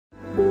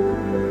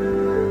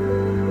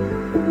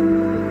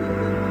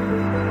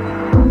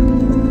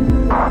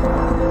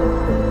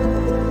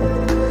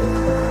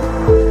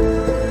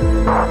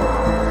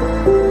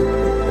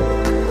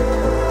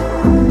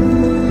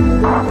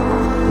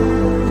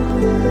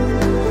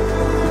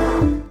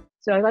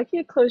So I'd like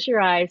you to close your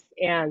eyes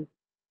and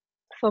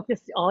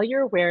focus all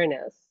your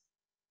awareness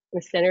in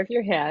the center of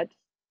your head,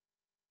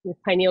 the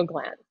pineal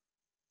gland.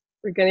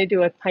 We're going to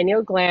do a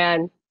pineal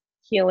gland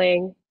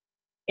healing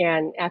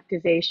and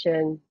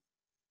activation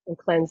and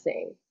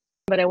cleansing.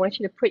 But I want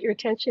you to put your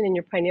attention in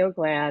your pineal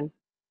gland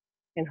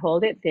and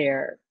hold it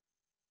there.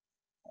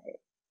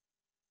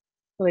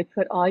 Really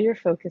put all your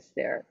focus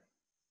there.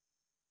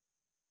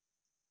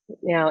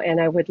 Now,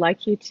 and I would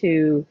like you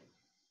to,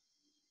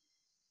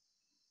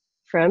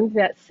 from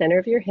that center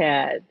of your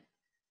head,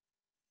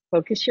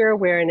 focus your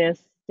awareness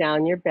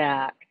down your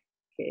back,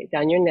 okay,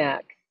 down your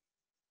neck,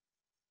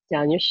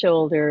 down your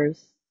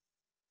shoulders,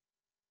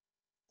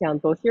 down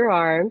both your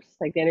arms,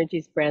 like the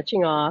energy's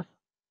branching off,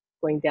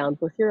 going down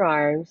both your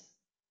arms,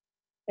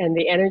 and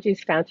the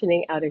energy's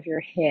fountaining out of your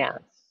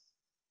hands.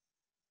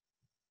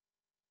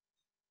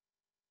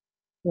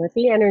 Let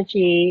the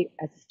energy,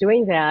 as it's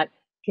doing that,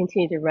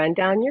 continue to run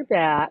down your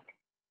back.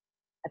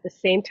 At the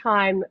same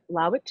time,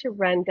 allow it to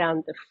run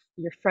down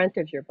your front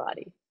of your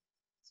body.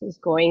 So it's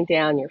going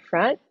down your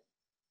front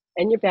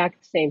and your back at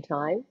the same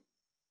time.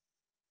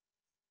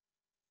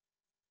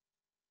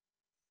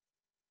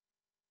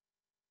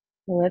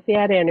 And let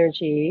that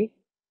energy,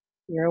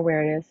 your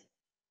awareness,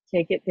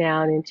 take it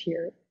down into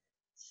your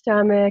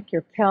stomach,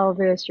 your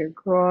pelvis, your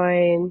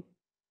groin,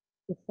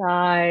 your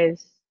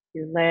thighs,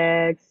 your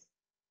legs,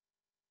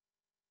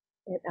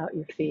 and out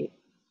your feet.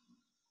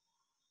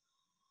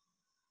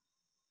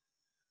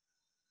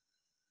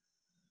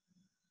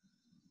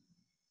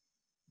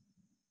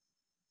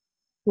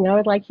 Now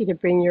I'd like you to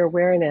bring your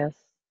awareness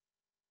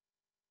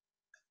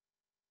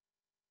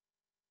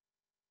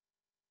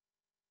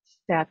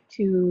back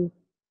to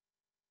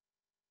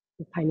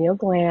the pineal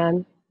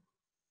gland.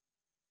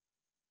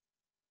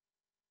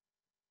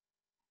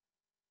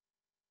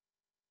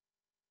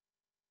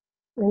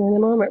 And in a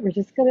moment, we're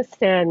just going to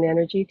send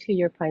energy to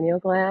your pineal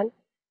gland.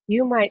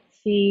 You might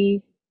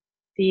see,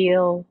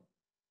 feel,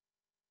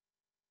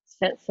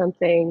 sense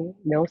something,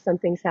 know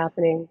something's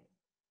happening,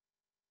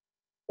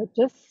 but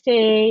just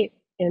stay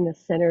in the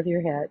center of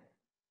your head.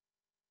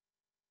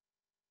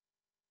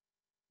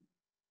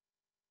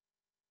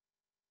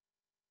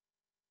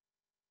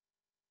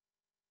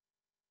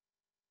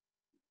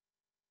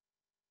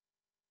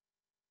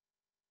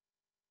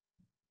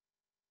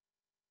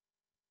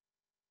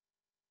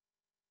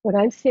 What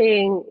I'm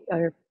seeing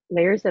are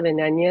layers of an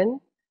onion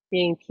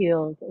being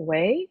peeled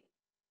away.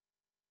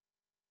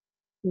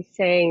 He's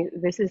saying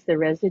this is the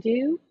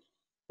residue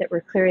that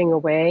we're clearing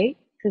away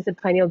because the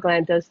pineal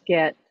gland does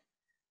get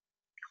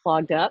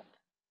clogged up.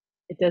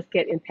 It does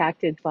get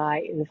impacted by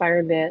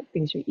environment,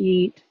 things you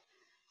eat.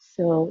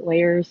 So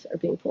layers are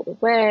being pulled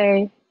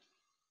away.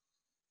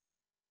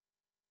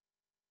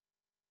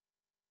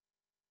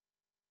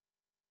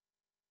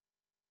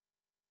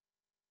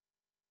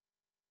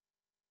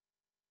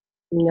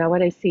 Now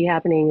what I see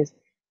happening is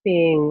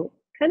being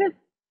kind of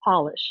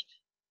polished,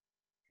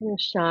 kind of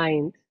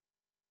shined.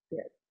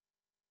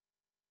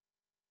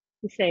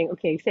 He's saying,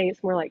 okay, he's saying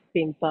it's more like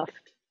being buffed.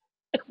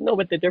 I don't know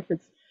what the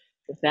difference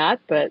is that,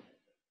 but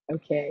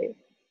okay.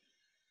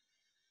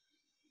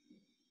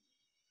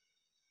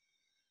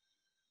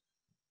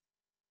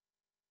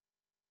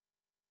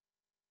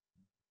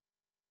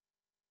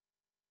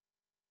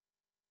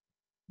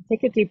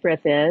 Take a deep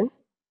breath in.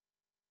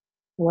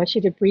 I want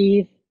you to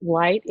breathe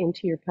light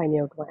into your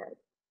pineal gland.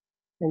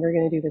 And we're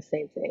going to do the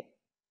same thing.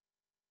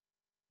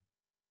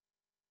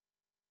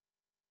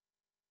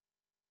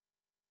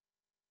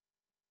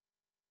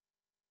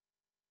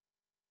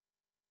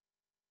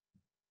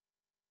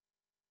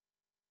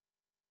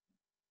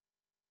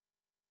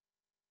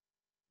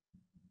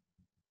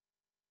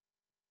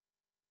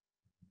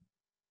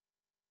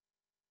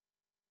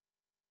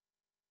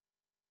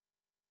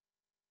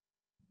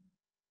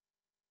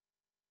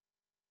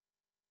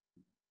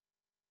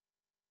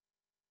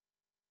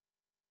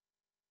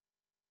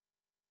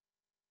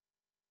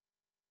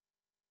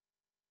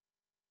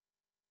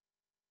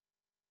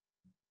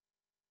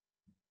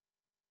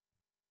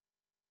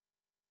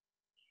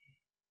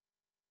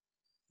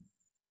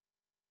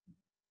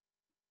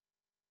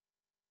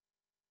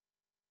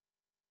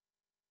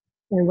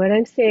 And what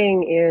I'm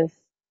seeing is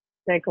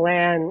that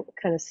gland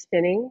kind of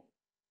spinning.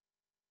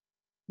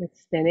 It's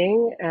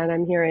spinning, and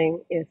I'm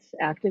hearing it's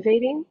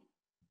activating.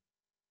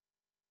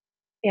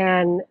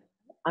 And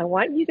I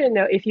want you to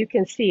know, if you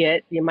can see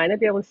it, you might not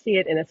be able to see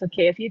it, and it's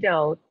okay if you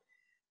don't,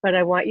 but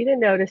I want you to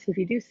notice if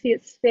you do see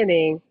it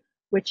spinning,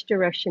 which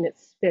direction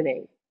it's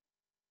spinning.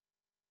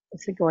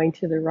 Is it going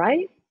to the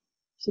right?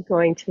 Is it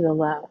going to the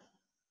left?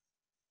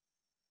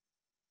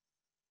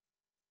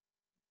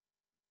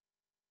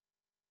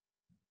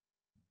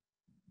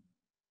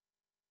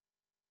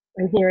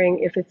 I'm hearing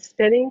if it's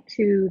spinning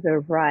to the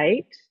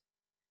right,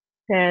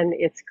 then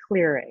it's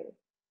clearing.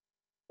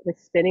 If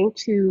it's spinning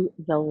to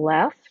the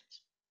left,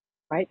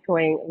 right,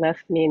 going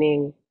left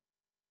meaning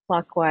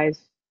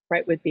clockwise,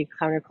 right would be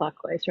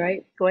counterclockwise,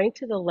 right? Going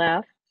to the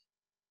left,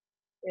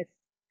 it's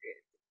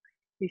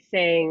he's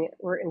saying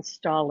we're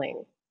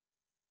installing,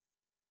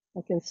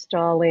 like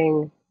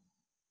installing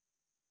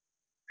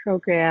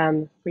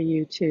program for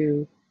you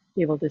to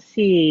be able to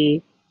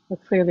see more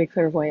clearly,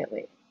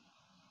 clairvoyantly.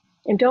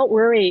 And don't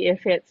worry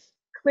if it's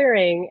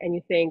clearing and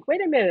you think,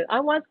 wait a minute,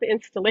 I want the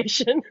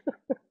installation.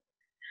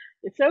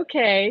 It's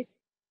okay.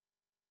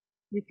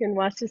 You can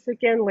watch this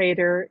again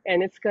later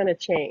and it's going to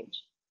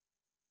change.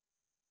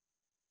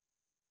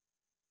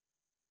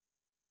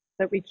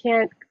 But we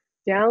can't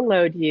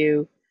download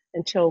you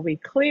until we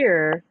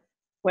clear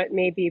what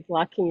may be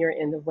blocking you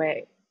in the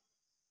way.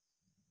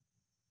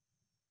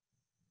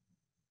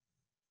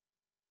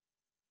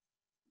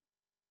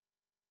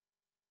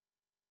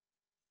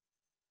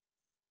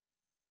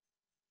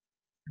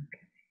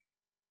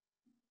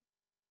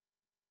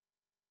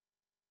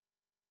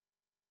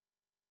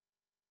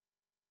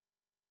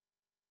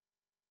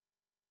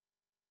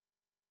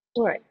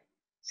 All right.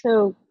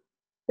 So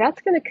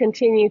that's going to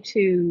continue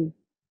to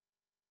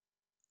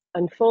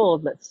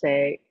unfold, let's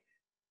say,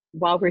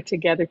 while we're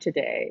together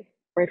today.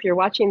 Or if you're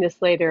watching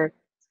this later,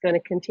 it's going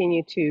to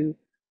continue to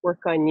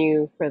work on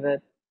you for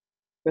the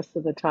rest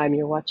of the time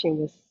you're watching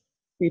this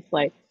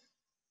replay.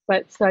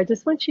 But so I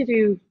just want you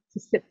to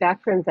sit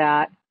back from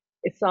that.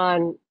 It's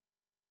on,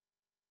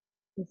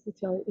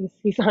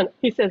 he's on,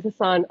 he says it's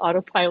on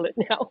autopilot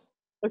now.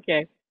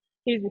 Okay,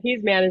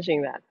 he's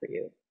managing that for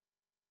you.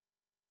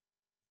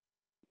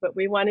 But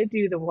we want to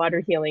do the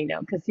water healing now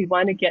because we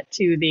want to get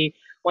to the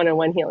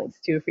one-on-one healings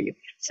too for you.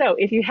 So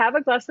if you have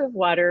a glass of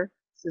water,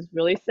 this is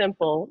really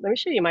simple. Let me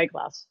show you my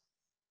glass.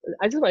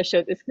 I just want to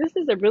show this. This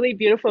is a really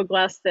beautiful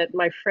glass that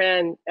my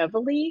friend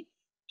Everly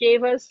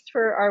gave us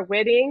for our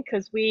wedding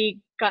because we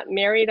got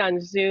married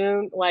on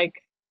Zoom. Like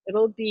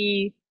it'll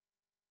be,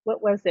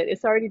 what was it?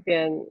 It's already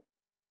been,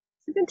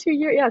 it's been 2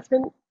 years. Yeah,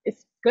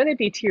 it's going to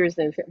be 2 years.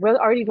 We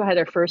already had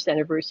our first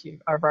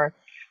anniversary of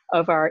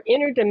our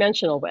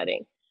interdimensional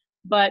wedding.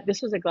 But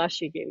this was a glass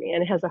she gave me,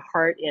 and it has a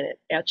heart in it,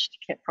 etched.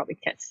 You probably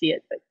can't see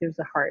it, but there's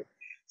a heart.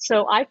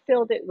 So I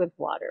filled it with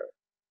water.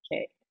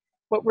 Okay.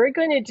 What we're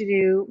going to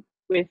do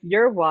with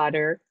your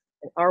water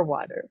and our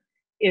water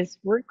is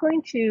we're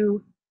going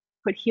to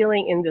put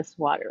healing in this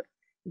water.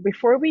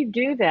 Before we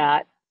do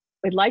that,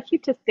 I'd like you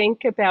to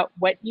think about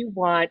what you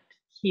want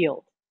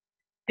healed.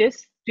 Do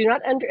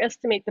not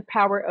underestimate the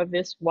power of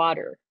this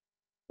water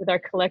with our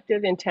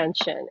collective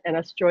intention and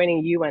us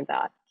joining you in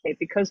that, okay?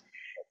 Because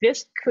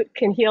this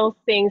can heal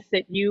things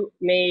that you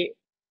may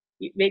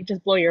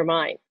just blow your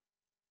mind.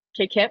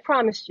 Okay, can't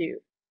promise you,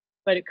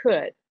 but it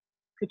could.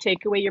 Could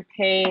take away your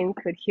pain,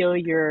 could heal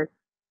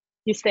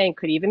he's saying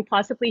could even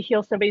possibly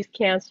heal somebody's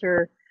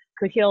cancer,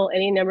 could heal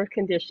any number of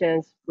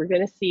conditions. We're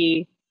going to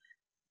see.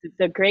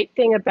 The great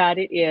thing about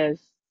it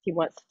is he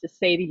wants to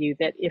say to you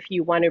that if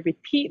you want to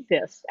repeat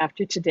this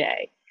after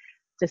today,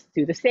 just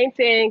do the same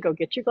thing, go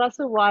get your glass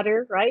of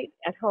water, right,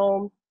 at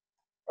home,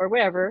 or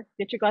wherever,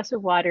 get your glass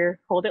of water,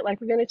 hold it like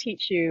we're going to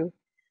teach you,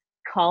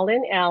 call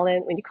in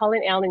Alan. When you call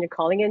in Alan, you're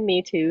calling in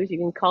me too. You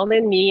can call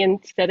in me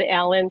instead of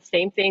Alan,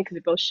 same thing, because we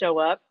both show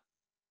up.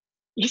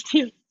 He's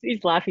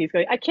laughing, he's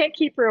going, I can't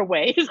keep her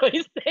away, is what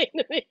he's saying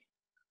to me.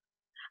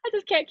 I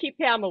just can't keep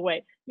Pam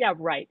away. Yeah,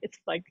 right, it's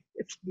like,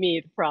 it's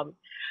me, the problem.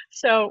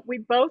 So we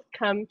both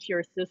come to your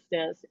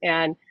assistance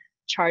and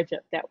charge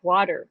up that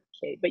water,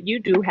 okay, but you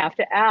do have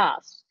to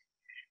ask.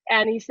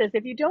 And he says,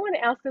 if you don't want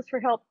to ask us for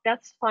help,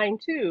 that's fine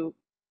too.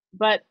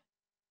 But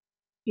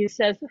he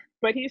says,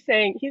 what he's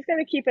saying, he's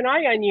going to keep an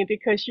eye on you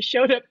because you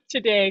showed up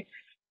today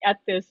at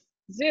this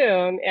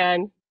Zoom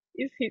and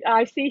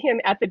I see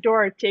him at the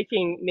door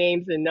taking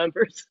names and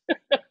numbers.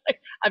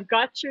 I've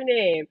got your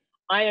name.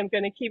 I am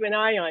going to keep an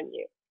eye on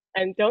you.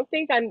 And don't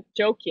think I'm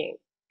joking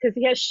because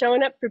he has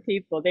shown up for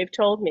people. They've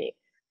told me,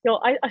 you know,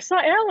 I saw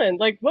Alan.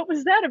 Like, what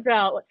was that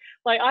about?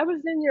 Like, I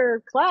was in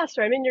your class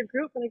or I'm in your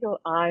group, and I go,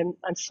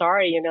 I'm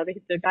sorry. You know,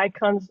 the guy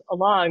comes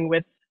along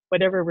with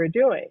whatever we're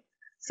doing.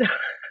 So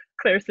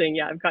Claire's saying,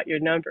 yeah, I've got your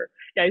number.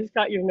 Yeah, he's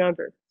got your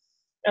number.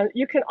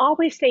 You can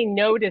always say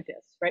no to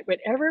this, right?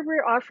 Whatever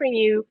we're offering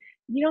you,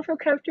 you don't feel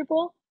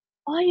comfortable.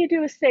 All you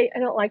do is say, I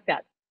don't like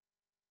that.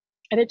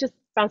 And it just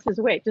bounces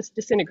away, it just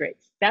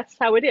disintegrates. That's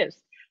how it is.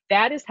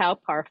 That is how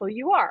powerful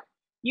you are.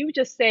 You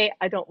just say,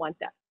 I don't want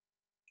that.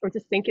 Or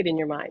just think it in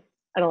your mind.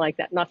 I don't like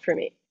that, not for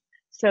me.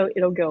 So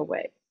it'll go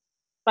away.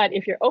 But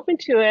if you're open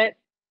to it,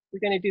 we're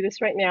going to do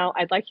this right now.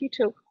 I'd like you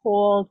to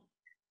hold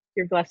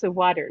your glass of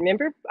water.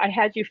 Remember, I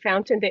had you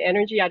fountain the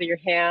energy out of your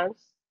hands.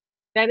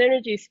 That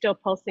energy is still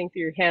pulsing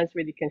through your hands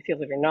whether you can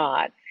feel it or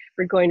not.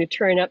 We're going to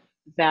turn up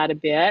that a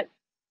bit,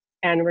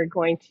 and we're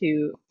going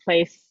to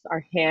place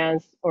our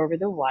hands over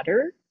the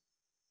water.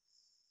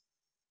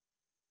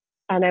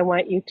 And I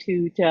want you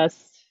to just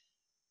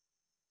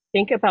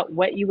think about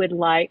what you would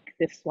like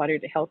this water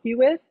to help you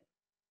with.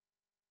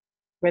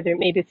 Whether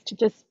maybe it's to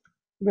just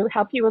really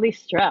help you release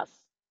stress.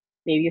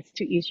 Maybe it's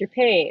to ease your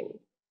pain.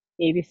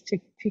 Maybe it's to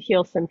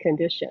heal some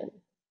condition.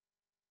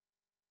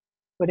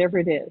 Whatever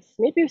it is.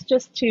 Maybe it's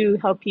just to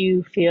help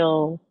you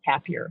feel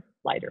happier,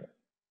 lighter.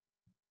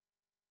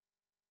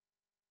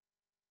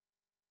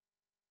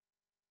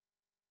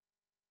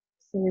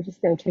 So we're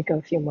just going to take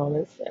a few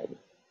moments and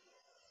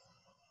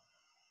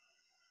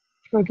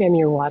program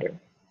your water.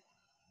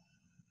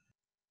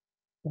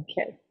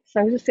 Okay, so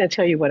I'm just going to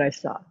tell you what I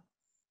saw.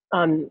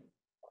 Um,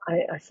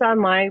 I saw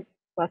my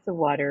glass of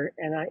water,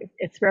 and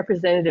it's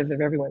representative of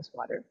everyone's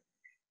water.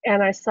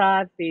 And I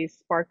saw these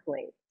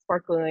sparkling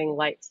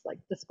lights, like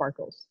the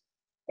sparkles.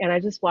 And I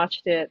just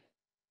watched it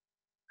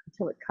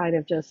until it kind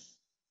of just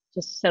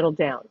settled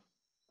down,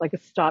 like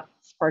it stopped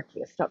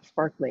sparking, it stopped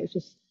sparkling.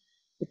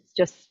 It's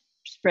just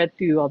spread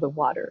through all the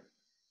water.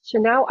 So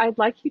now I'd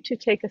like you to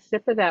take a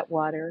sip of that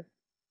water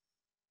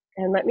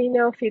and let me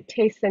know if it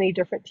tastes any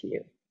different to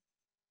you.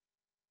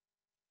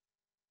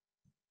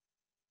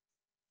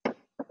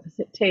 Does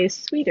it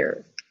taste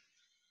sweeter?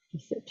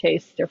 Does it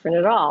taste different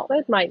at all?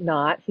 It might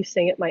not. He's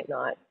saying it might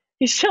not.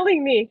 He's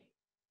telling me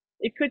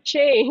it could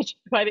change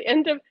by the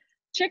end of,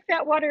 check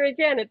that water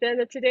again at the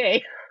end of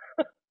today.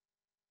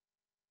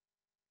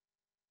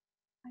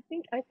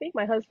 I think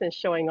my husband's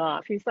showing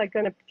off. He's like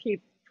going to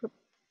keep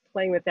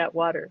playing with that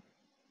water.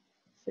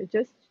 So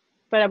just,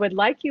 but I would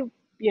like you,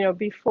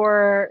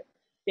 before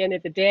the end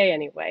of the day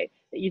anyway,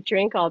 that you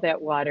drink all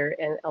that water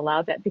and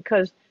allow that,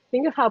 because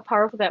think of how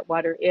powerful that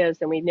water is.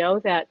 And we know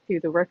that through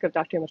the work of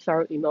Dr.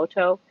 Masaru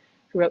Emoto,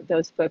 who wrote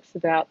those books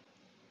about,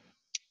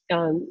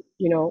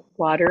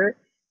 water,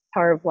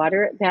 power of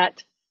water,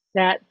 that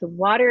the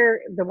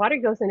water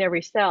goes in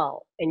every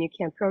cell and you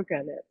can't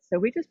program it. So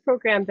we just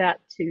program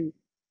that to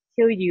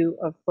heal you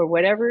for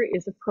whatever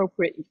is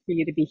appropriate for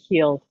you to be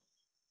healed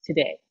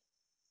today.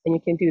 And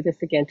you can do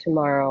this again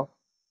tomorrow.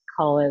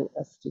 Call in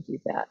us to do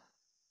that.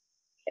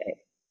 Okay.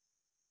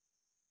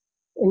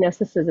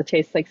 Inessa says it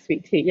tastes like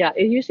sweet tea. Yeah,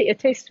 it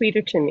tastes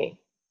sweeter to me.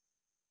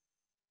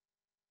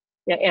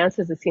 Yeah, Anne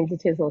says it seems to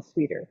taste a little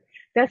sweeter.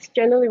 That's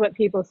generally what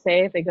people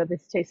say if they go,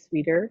 this tastes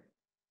sweeter.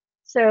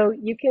 So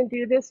you can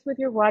do this with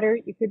your water.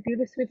 You could do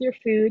this with your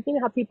food. You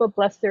know how people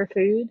bless their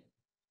food?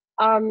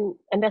 And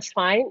that's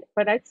fine.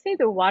 But I'd say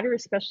the water,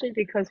 especially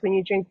because when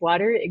you drink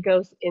water, it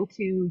goes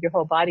into your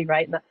whole body,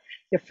 right?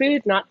 Your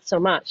food, not so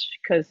much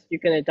because you're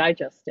going to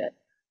digest it.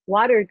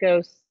 Water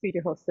goes through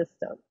your whole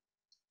system.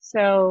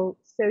 So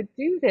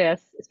do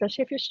this,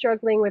 especially if you're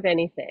struggling with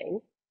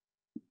anything.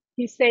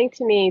 He's saying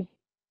to me,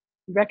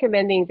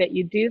 recommending that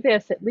you do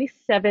this at least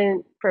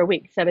 7 for a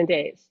week, 7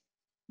 days.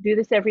 Do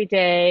this every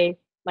day.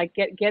 Like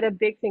get a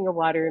big thing of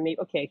water and maybe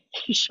okay,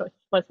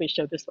 let me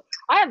show this one.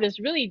 I have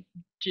this really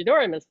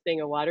ginormous thing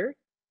of water.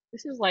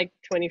 This is like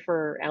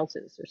 24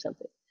 ounces or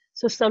something.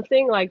 So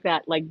something like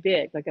that, like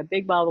big, like a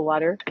big bottle of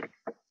water.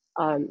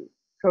 Um,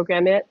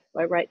 Program it,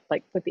 right?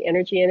 Like put the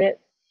energy in it,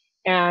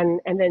 and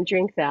then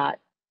drink that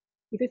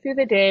either through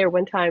the day or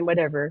one time,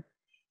 whatever,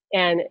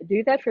 and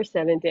do that for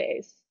 7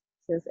 days.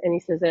 And he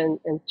says, and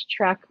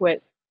track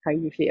how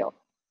you feel.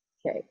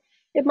 Okay.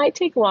 It might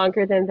take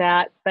longer than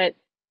that, but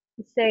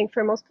he's saying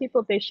for most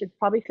people, they should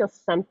probably feel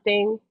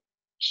something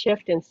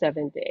shift in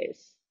 7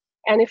 days.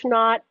 And if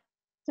not,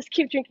 just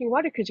keep drinking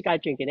water because you got to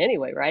drink it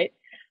anyway, right?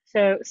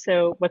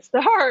 So what's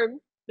the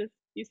harm?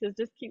 He says,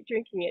 just keep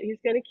drinking it.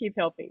 He's going to keep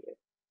helping you.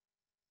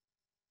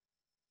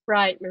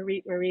 Right.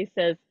 Marie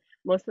says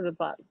most of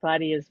the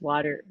body is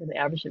water, and the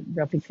average of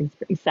roughly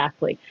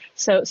exactly.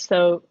 So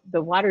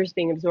the water is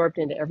being absorbed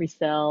into every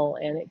cell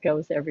and it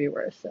goes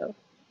everywhere. So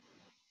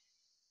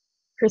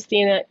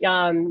Christina,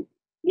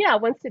 yeah,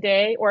 once a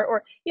day,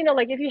 or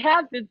like if you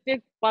have the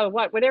big bottle of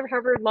water, whatever,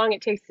 however long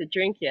it takes to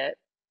drink it.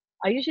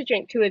 I usually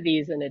drink 2 of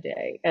these in a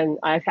day, and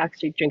I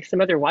actually drink some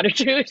other water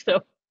too.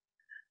 So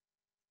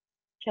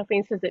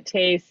Kathleen says it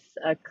tastes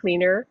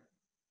cleaner.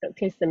 Don't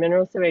taste the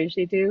minerals the way I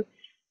usually do.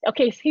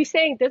 Okay, so he's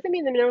saying doesn't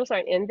mean the minerals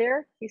aren't in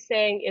there. He's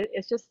saying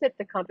it's just that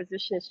the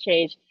composition has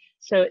changed,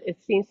 so it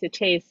seems to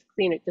taste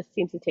cleaner. It just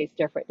seems to taste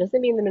different. Doesn't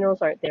mean the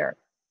minerals aren't there.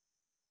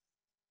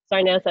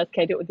 Sorry, Naz, can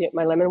I do it with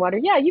my lemon water?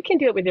 Yeah, you can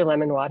do it with your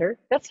lemon water.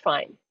 That's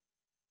fine.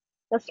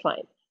 That's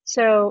fine.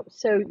 So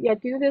yeah,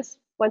 do this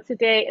once a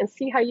day and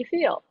see how you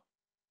feel.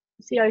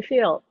 See how you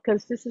feel,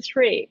 because this is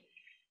free.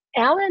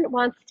 Alan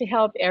wants to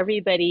help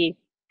everybody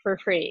for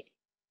free.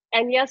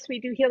 And yes,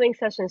 we do healing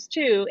sessions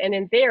too. And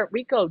in there,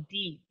 we go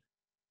deep.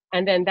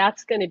 And then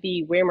that's going to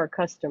be way more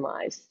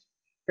customized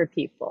for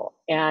people.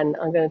 And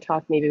I'm going to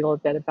talk maybe a little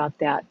bit about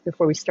that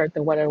before we start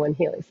the one-on-one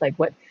healings, like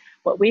what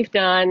we've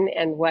done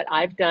and what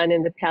I've done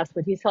in the past.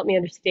 What he's helped me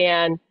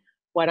understand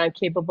what I'm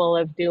capable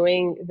of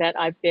doing that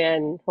I've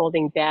been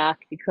holding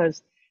back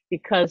because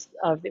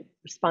of the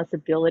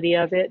responsibility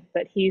of it.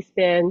 But he's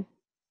been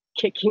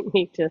kicking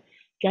me to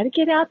got to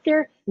get out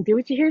there and do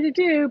what you're here to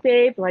do,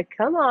 babe. Like,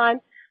 come on. I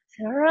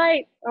said,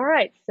 all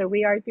right. So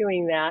we are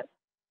doing that.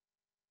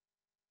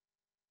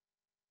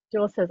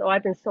 Jill says, oh,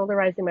 I've been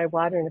solarizing my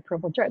water in a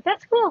purple jar.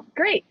 That's cool.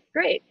 Great.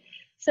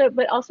 So,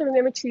 but also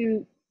remember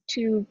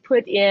to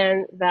put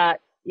in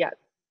that,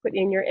 put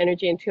in your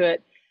energy into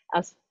it.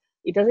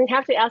 It doesn't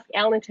have to ask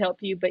Alan to help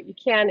you, but you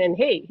can. And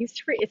hey, he's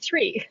free. It's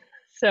free.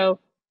 So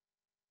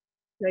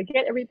did I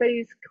get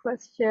everybody's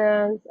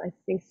questions? I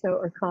think so,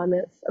 or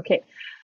comments. Okay.